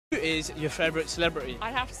is your favourite celebrity?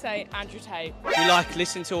 I'd have to say Andrew Tate. Do you like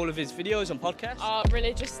listening to all of his videos on podcasts?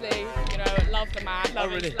 Religiously, you know, love the man,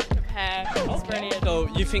 love really? his lack of hair, it's brilliant. So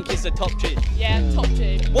you think he's the top G? Yeah, top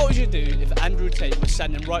G. What would you do if Andrew Tate was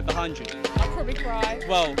standing right behind you? I'd probably cry.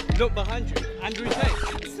 Well, look behind you. Andrew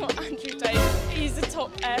Tate. It's not Andrew Tate, he's the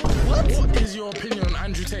top F. What is your opinion on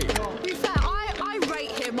Andrew Tate? To be fair, I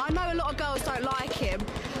rate him. I know a lot of girls don't like him,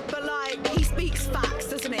 but like, he speaks facts,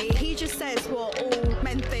 doesn't he? He just says what all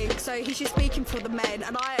men think, so he's just speaking for the men,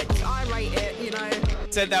 and I rate it, you know.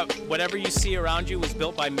 Said that whatever you see around you was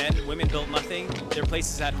built by men, women built nothing. Their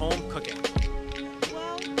place is at home cooking.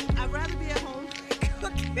 Well, I'd rather be at home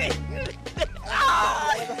cooking.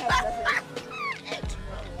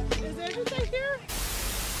 Is there anything here?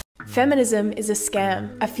 Feminism is a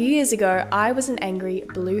scam. A few years ago, I was an angry,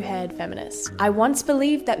 blue-haired feminist. I once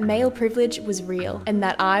believed that male privilege was real and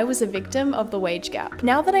that I was a victim of the wage gap.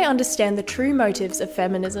 Now that I understand the true motives of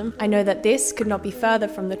feminism, I know that this could not be further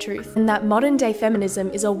from the truth, and that modern-day feminism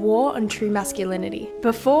is a war on true masculinity.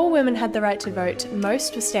 Before women had the right to vote,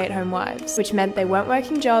 most were stay-at-home wives, which meant they weren't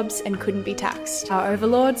working jobs and couldn't be taxed. Our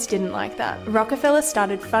overlords didn't like that. Rockefeller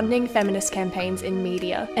started funding feminist campaigns in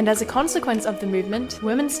media, and as a consequence of the movement,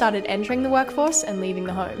 women started entering the workforce and leaving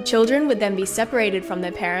the home. Children would then be separated from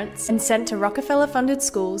their parents and sent to Rockefeller-funded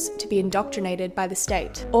schools to be indoctrinated by the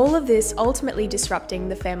state. All of this ultimately disrupting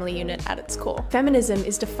the family unit at its core. Feminism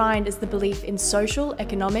is defined as the belief in social,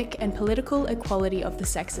 economic, and political equality of the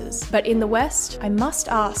sexes. But in the West, I must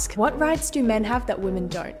ask, what rights do men have that women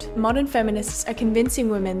don't? Modern feminists are convincing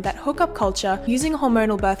women that hookup culture, using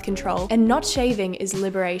hormonal birth control, and not shaving is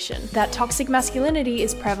liberation. That toxic masculinity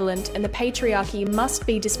is prevalent and the patriarchy must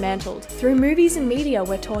be dismantled. Through movies and media,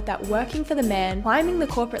 we're taught that working for the man, climbing the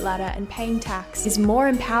corporate ladder, and paying tax is more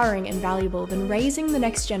empowering and valuable than raising the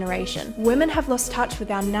next generation. Women have lost touch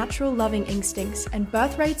with our natural loving instincts, and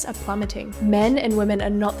birth rates are plummeting. Men and women are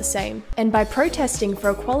not the same. And by protesting for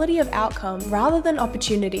equality of outcome rather than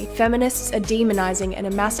opportunity, feminists are demonizing and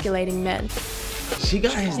emasculating men. She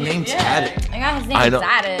got his name Tate. tatted. I got his name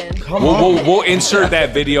tatted. Come on. We'll insert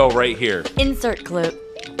that video right here. Insert clip.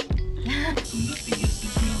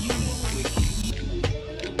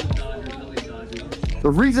 The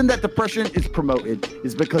reason that depression is promoted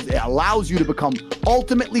is because it allows you to become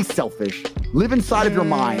ultimately selfish, live inside of your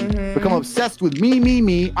mind, become obsessed with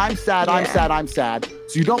me, I'm sad, I'm sad, I'm sad.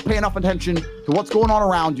 So you don't pay enough attention to what's going on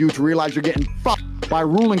around you to realize you're getting fucked by a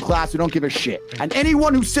ruling class who don't give a shit. And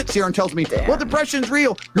anyone who sits here and tells me, well, depression's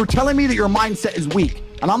real, you're telling me that your mindset is weak.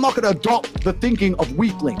 And I'm not gonna adopt the thinking of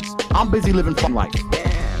weaklings. I'm busy living fun life.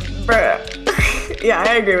 Bruh. Yeah,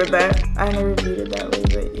 I agree with that. I never viewed it that way,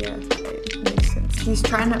 but yeah. He's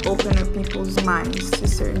trying to open up people's minds to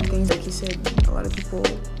certain things. Like he said, a lot of people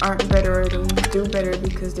aren't better or don't do better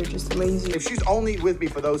because they're just lazy. If she's only with me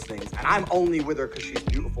for those things, and I'm only with her because she's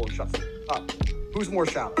beautiful and shuts up, who's more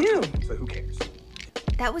shallow? You. So who cares?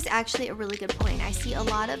 That was actually a really good point. I see a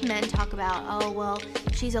lot of men talk about, oh, well,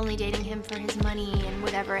 she's only dating him for his money and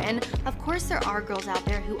whatever. And of course there are girls out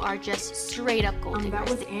there who are just straight up gold diggers. That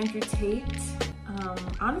was Andrew Tate.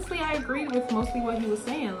 Honestly, I agreed with mostly what he was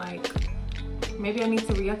saying. Like, maybe I need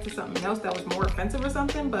to react to something else that was more offensive or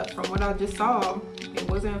something, but from what I just saw, it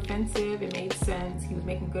wasn't offensive, it made sense, he was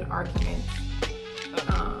making good arguments.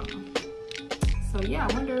 So yeah,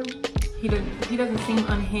 I wonder, he doesn't seem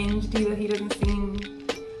unhinged either, he doesn't seem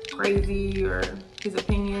crazy, or his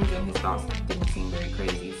opinions and his thoughts didn't seem very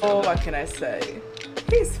crazy. So. Oh, what can I say?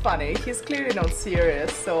 He's funny, he's clearly not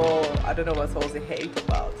serious, so I don't know what all the hate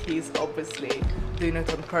about. He's obviously doing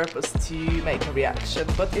it on purpose to make a reaction,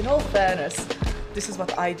 but in all fairness, this is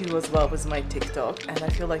what I do as well with my TikTok, and I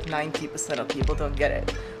feel like 90% of people don't get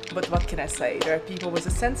it. But what can I say? There are people with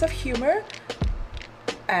a sense of humor,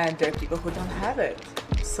 and there are people who don't have it.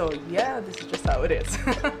 So yeah, this is just how it is.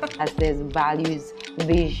 As there's values,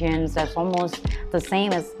 visions that's almost the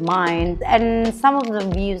same as mine, and some of the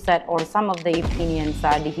views that, or some of the opinions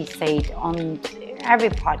that he said on every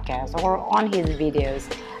podcast or on his videos,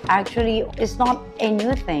 actually it's not a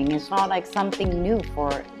new thing. It's not like something new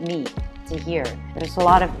for me to hear. There's a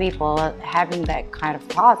lot of people having that kind of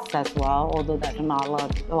thoughts as well, although there's not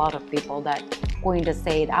a lot of people that going to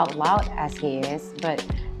say it out loud as he is, but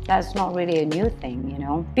that's not really a new thing, you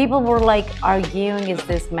know. People were like arguing, is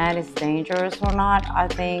this man is dangerous or not? I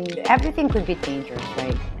think everything could be dangerous,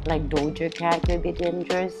 right? Like Doja Cat could be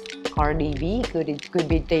dangerous, Cardi B could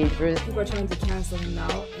be dangerous. People are trying to cancel him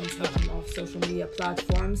now and take him off social media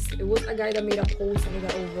platforms. It was a guy that made a post and he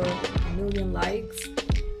got over 1 million likes.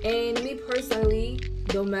 And me personally,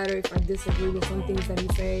 no matter if I disagree with some things that he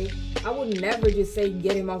say, I would never just say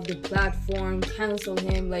get him off the platform, cancel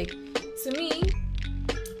him. Like, to me,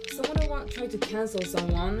 cannot try to cancel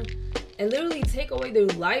someone and literally take away their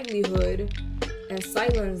livelihood and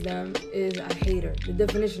silence them is a hater, the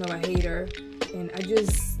definition of a hater. And I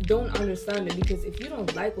just don't understand it, because if you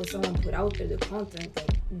don't like what someone put out there, the content,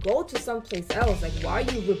 like, go to someplace else. Like, why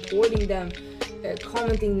are you reporting them,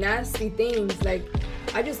 commenting nasty things? Like,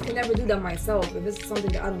 I just can never do that myself. If it's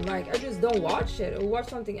something that I don't like, I just don't watch it or watch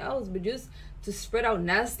something else. But just to spread out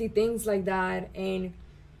nasty things like that and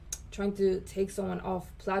trying to take someone off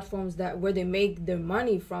platforms that where they make their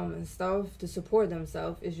money from and stuff to support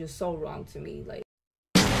themselves is just so wrong to me. Like,